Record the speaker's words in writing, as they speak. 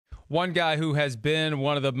one guy who has been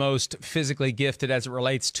one of the most physically gifted as it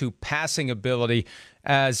relates to passing ability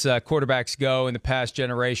as quarterbacks go in the past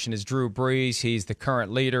generation is Drew Brees. He's the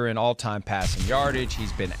current leader in all-time passing yardage.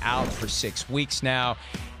 He's been out for 6 weeks now,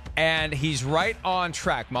 and he's right on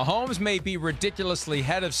track. Mahomes may be ridiculously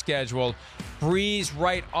ahead of schedule. Brees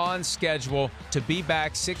right on schedule to be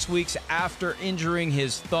back 6 weeks after injuring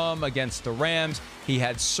his thumb against the Rams. He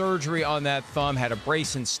had surgery on that thumb, had a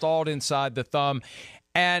brace installed inside the thumb.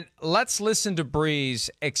 And let's listen to Brees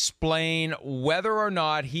explain whether or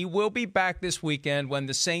not he will be back this weekend when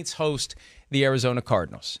the Saints host the Arizona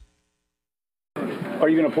Cardinals. Are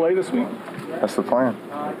you going to play this week? That's the plan.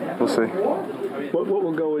 We'll see. What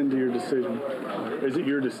will go into your decision? Is it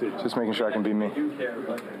your decision? Just making sure I can be me.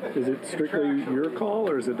 Is it strictly your call,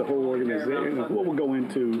 or is it the whole organization? What will go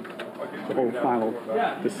into the whole final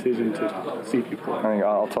decision to see if you play? I think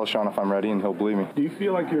I'll tell Sean if I'm ready, and he'll believe me. Do you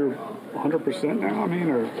feel like you're 100% now? I mean,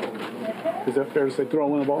 or is that fair to say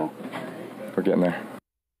throwing the ball? We're getting there.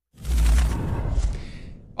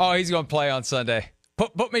 Oh, he's going to play on Sunday.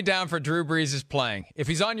 Put me down for Drew Brees is playing. If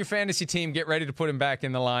he's on your fantasy team, get ready to put him back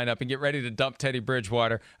in the lineup and get ready to dump Teddy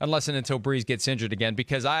Bridgewater unless and until Brees gets injured again,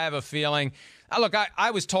 because I have a feeling look, I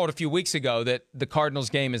was told a few weeks ago that the Cardinals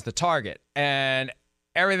game is the target, and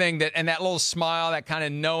everything that, and that little smile, that kind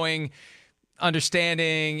of knowing,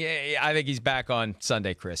 understanding, I think he's back on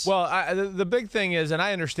Sunday, Chris. Well, the big thing is, and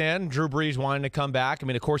I understand Drew Brees wanting to come back. I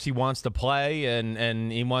mean, of course, he wants to play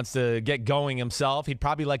and he wants to get going himself. He'd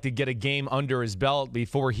probably like to get a game under his belt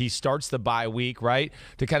before he starts the bye week, right?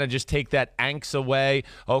 To kind of just take that angst away.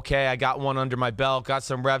 Okay, I got one under my belt, got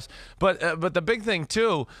some reps. But the big thing,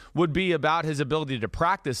 too, would be about his ability to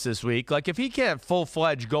practice this week. Like, if he can't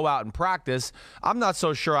full-fledged go out and practice, I'm not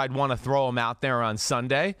so sure I'd want to throw him out there on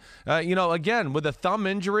Sunday. Again, with a thumb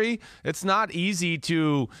injury, it's not easy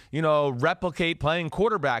to, replicate playing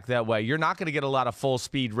quarterback that way. You're not going to get a lot of full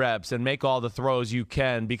speed reps and make all the throws you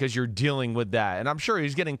can because you're dealing with that. And I'm sure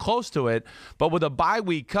he's getting close to it, but with a bye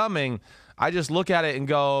week coming, I just look at it and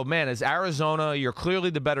go, man, as Arizona, you're clearly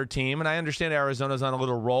the better team. And I understand Arizona's on a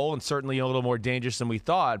little roll and certainly a little more dangerous than we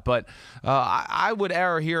thought. But I would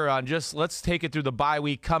err here on just let's take it through the bye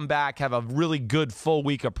week, come back, have a really good full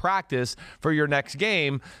week of practice for your next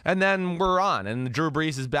game, and then we're on. And Drew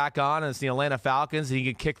Brees is back on, and it's the Atlanta Falcons. He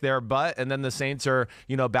can kick their butt, and then the Saints are,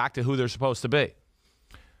 back to who they're supposed to be.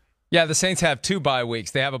 Yeah, the Saints have 2 bye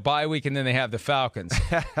weeks. They have a bye week, and then they have the Falcons.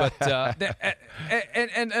 But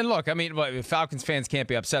and look, I mean, Falcons fans can't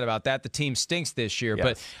be upset about that. The team stinks this year.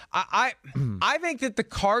 Yes. But I think that the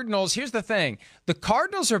Cardinals, here's the thing. The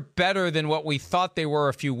Cardinals are better than what we thought they were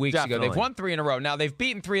a few weeks ago. They've won 3 in a row. Now, they've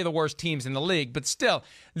beaten 3 of the worst teams in the league, but still,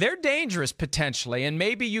 they're dangerous potentially, and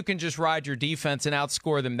maybe you can just ride your defense and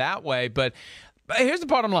outscore them that way. But here's the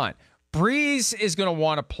bottom line. Brees is going to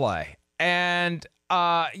want to play, and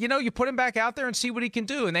you put him back out there and see what he can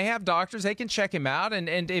do. And they have doctors. They can check him out.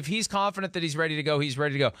 And if he's confident that he's ready to go, he's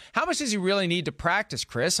ready to go. How much does he really need to practice,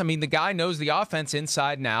 Chris? I mean, the guy knows the offense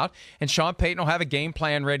inside and out. And Sean Payton will have a game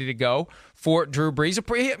plan ready to go for Drew Brees.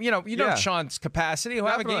 Sean's capacity. He'll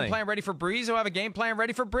have a game plan ready for Brees. He'll have a game plan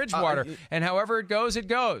ready for Bridgewater. And however it goes, it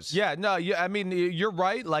goes. Yeah, no, I mean, you're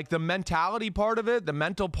right. Like the mentality part of it, the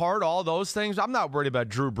mental part, all those things. I'm not worried about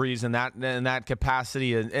Drew Brees in that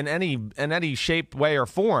capacity in any shape, way, or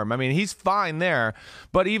form. I mean, he's fine there.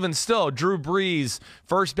 But even still, Drew Brees,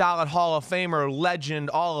 first ballot Hall of Famer, legend,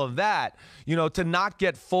 all of that, to not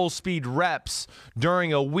get full speed reps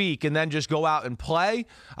during a week and then just go out and play,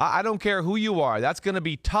 I don't care who you are. That's going to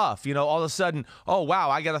be tough. All of a sudden, oh,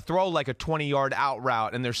 wow, I got to throw like a 20-yard out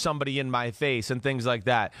route and there's somebody in my face and things like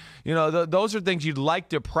that. Those are things you'd like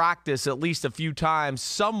to practice at least a few times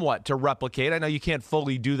somewhat to replicate. I know you can't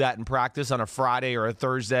fully do that in practice on a Friday or a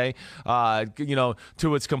Thursday,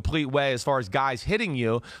 to its complete way as far as guys hitting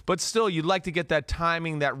you, but still you'd like to get that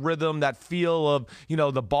timing, that rhythm, that feel of,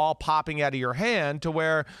 the ball popping out of your hand to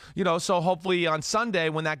where, so hopefully on Sunday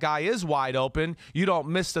when that guy is wide open, you don't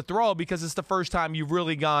miss the throw because it's the first time you've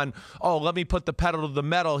really gone, oh, let me put the pedal to the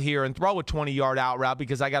metal here and throw a 20-yard out route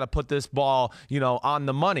because I got to put this ball, on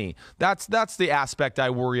the money. That's the aspect I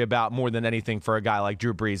worry about more than anything for a guy like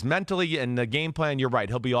Drew Brees. Mentally and the game plan, you're right.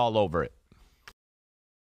 He'll be all over it.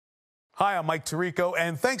 Hi, I'm Mike Tirico,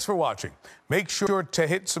 and thanks for watching. Make sure to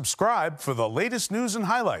hit subscribe for the latest news and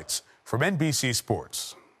highlights from NBC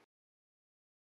Sports.